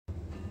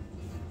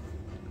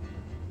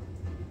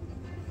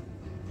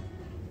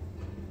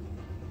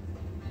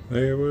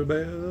There were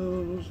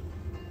bells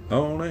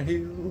on a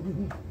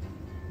hill,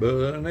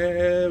 but I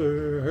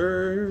never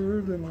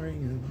heard them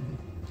ringing.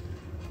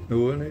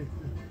 No, I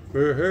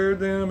never heard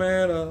them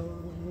at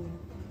all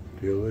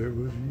till there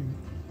was you.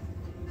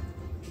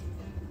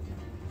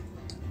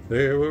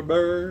 There were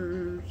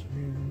birds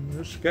in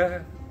the sky,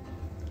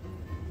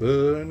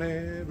 but I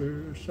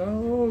never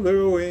saw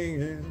their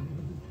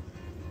winging.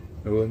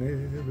 No, I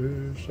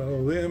never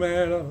saw them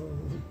at all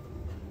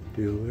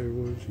till there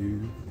was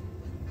you.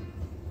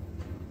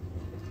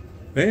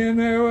 Then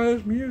there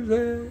was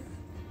music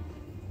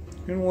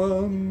and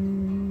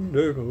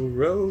wonderful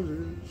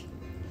roses.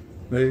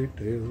 They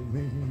tell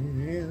me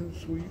in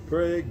sweet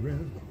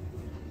fragrant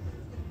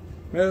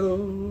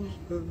meadows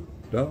of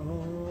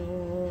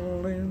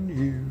dawn and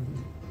you.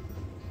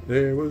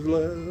 There was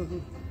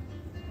love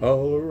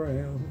all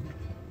around,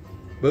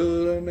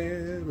 but I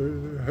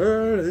never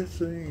heard it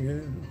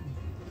singing.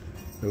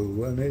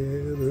 No, I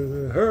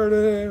never heard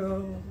it at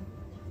all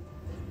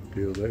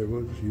till there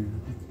was you.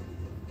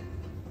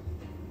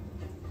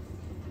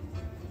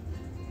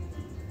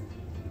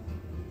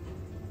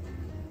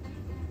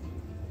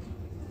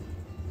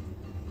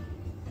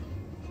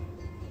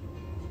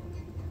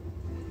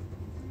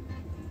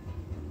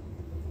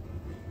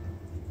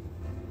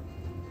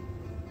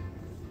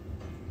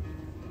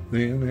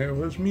 Then there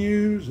was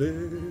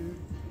music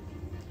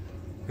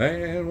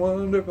and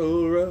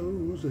wonderful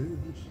roses.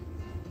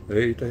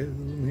 They tell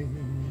me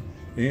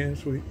in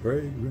sweet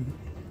fragrant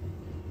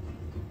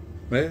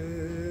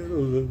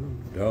meadows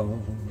of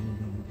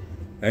dawn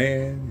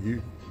and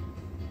you.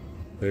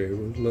 There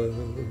was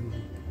love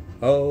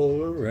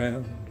all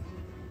around,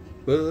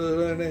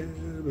 but I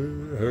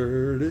never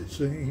heard it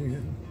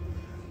singing.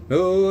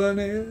 No, I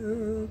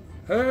never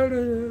heard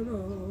it at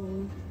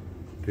all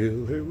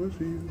till there was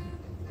you.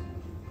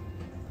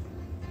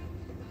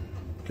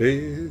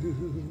 Till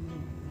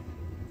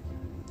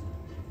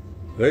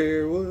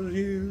there was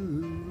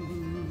you.